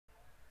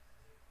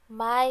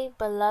My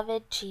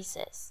beloved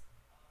Jesus,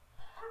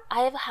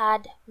 I have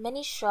had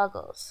many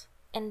struggles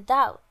and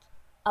doubt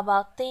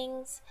about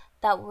things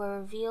that were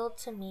revealed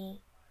to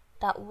me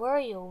that were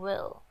your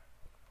will.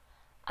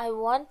 I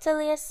want to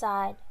lay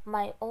aside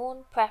my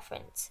own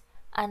preference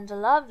and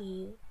love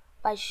you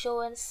by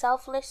showing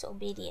selfless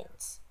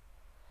obedience.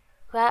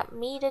 Grant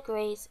me the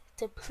grace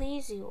to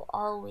please you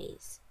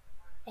always.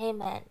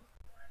 Amen.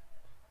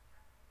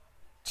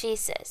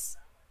 Jesus,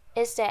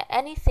 is there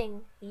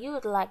anything you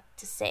would like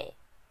to say?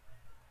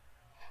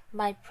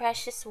 My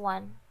precious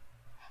one,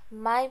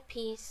 my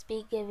peace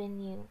be given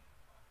you.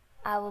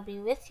 I will be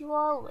with you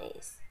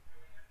always.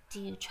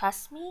 Do you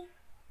trust me?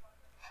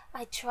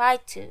 I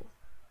tried to.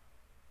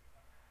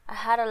 I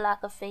had a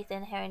lack of faith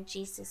in hearing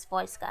Jesus'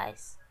 voice,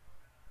 guys.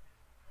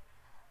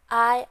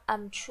 I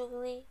am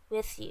truly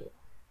with you.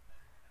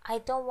 I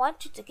don't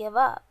want you to give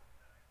up.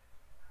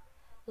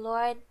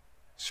 Lord,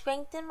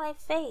 strengthen my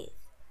faith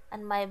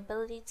and my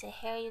ability to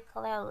hear you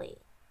clearly.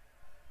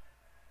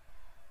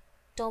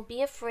 Don't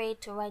be afraid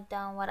to write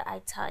down what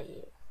I tell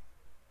you.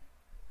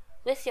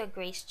 With your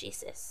grace,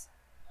 Jesus.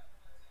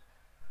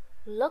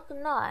 Look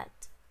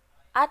not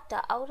at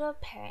the outer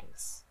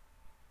appearance,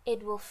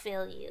 it will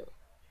fail you.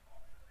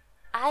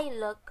 I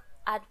look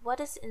at what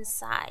is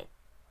inside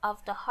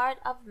of the heart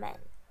of men.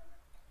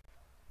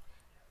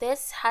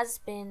 This has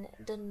been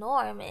the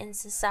norm in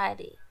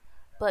society,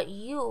 but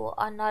you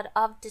are not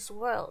of this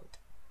world,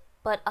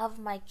 but of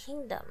my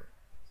kingdom.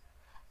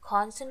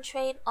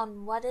 Concentrate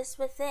on what is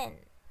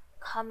within,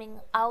 coming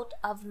out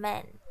of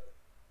men.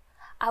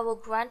 I will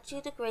grant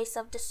you the grace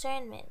of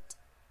discernment.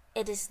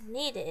 It is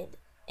needed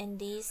in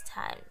these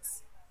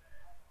times.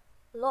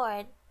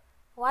 Lord,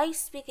 why are you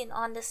speaking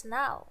on this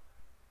now?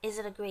 Is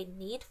it a great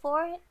need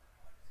for it?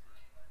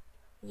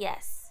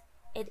 Yes,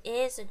 it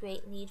is a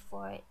great need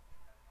for it.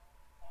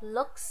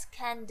 Looks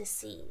can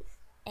deceive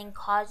and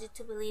cause you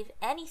to believe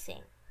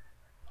anything.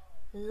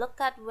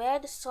 Look at where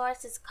the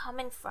source is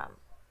coming from.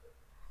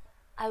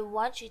 I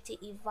want you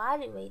to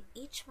evaluate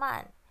each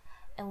man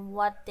and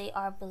what they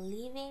are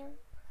believing,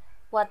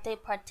 what they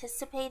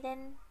participate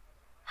in,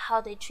 how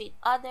they treat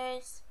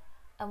others,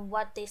 and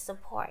what they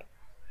support.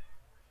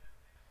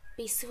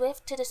 Be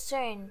swift to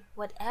discern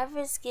whatever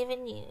is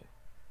given you.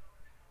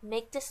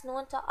 Make this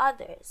known to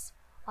others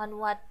on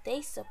what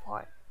they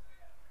support.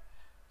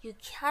 You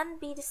can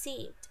be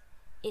deceived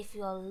if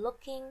you are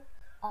looking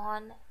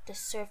on the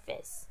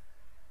surface.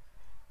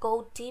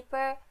 Go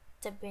deeper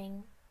to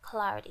bring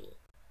clarity.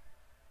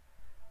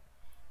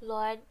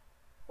 Lord,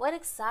 what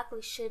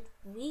exactly should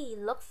we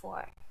look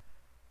for?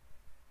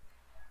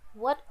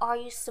 What are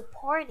you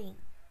supporting?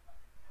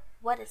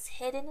 What is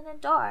hidden in the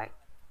dark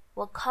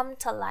will come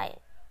to light.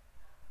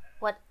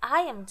 What I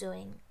am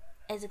doing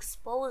is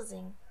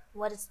exposing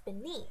what is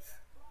beneath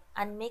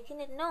and making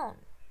it known.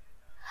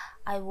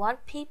 I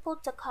want people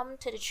to come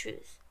to the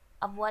truth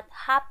of what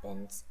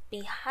happens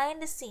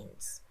behind the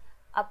scenes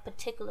of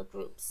particular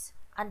groups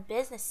and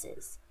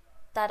businesses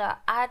that are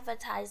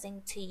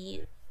advertising to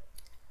you.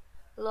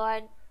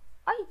 Lord,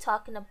 are you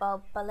talking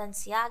about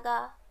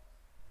Balenciaga?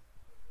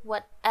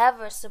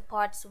 Whatever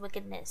supports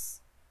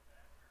wickedness,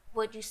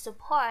 what you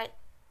support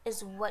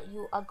is what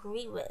you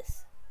agree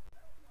with.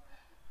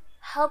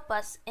 Help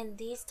us in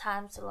these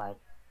times, Lord.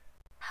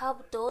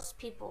 Help those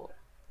people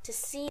to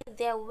see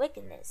their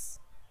wickedness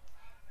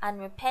and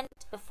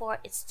repent before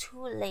it's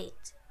too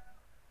late.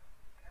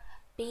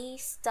 Be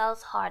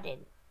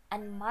stealth-hearted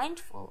and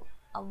mindful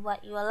of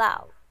what you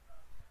allow.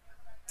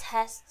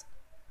 Test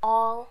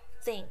all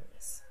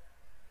things.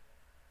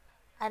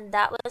 And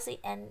that was the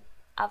end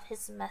of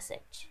his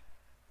message.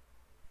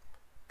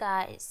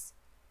 Guys,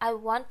 I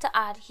want to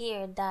add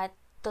here that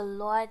the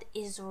Lord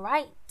is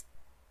right.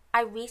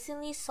 I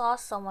recently saw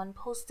someone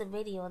post a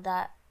video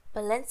that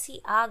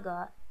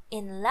Balenciaga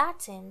in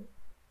Latin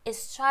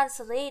is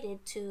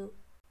translated to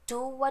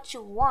do what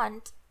you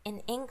want in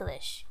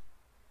English.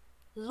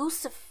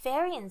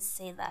 Luciferians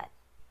say that.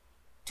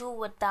 Do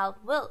what thou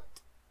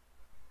wilt.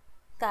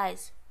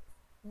 Guys,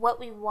 what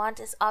we want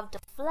is of the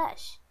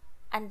flesh,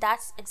 and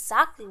that's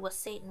exactly what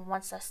Satan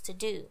wants us to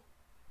do.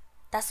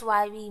 That's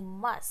why we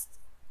must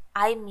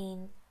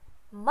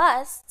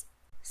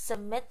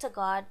submit to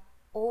God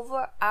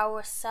over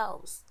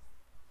ourselves.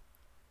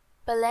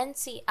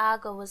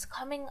 Balenciaga was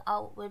coming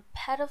out with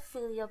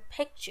pedophilia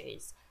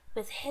pictures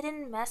with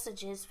hidden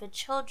messages for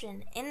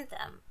children in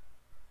them,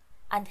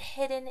 and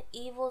hidden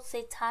evil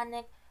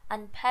satanic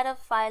and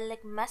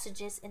pedophilic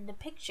messages in the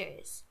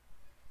pictures.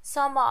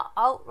 Some are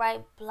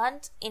outright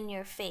blunt in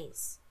your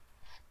face.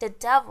 The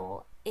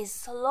devil is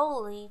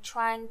slowly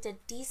trying to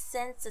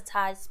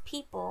desensitize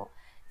people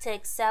to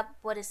accept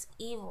what is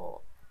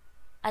evil,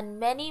 and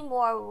many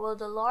more will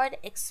the Lord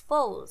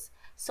expose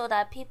so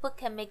that people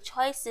can make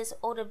choices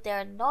out of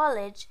their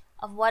knowledge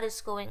of what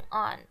is going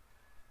on,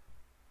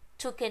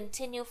 to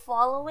continue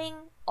following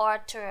or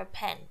to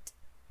repent.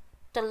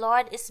 The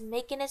Lord is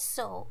making it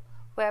so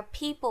where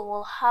people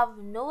will have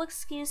no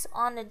excuse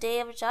on the day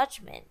of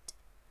judgment.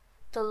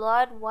 The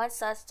Lord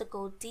wants us to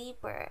go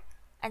deeper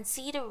and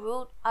see the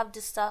root of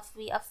the stuff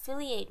we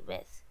affiliate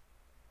with.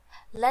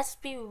 Let's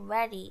be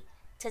ready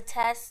to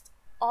test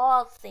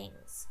all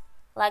things,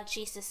 like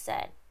Jesus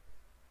said.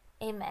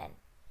 Amen.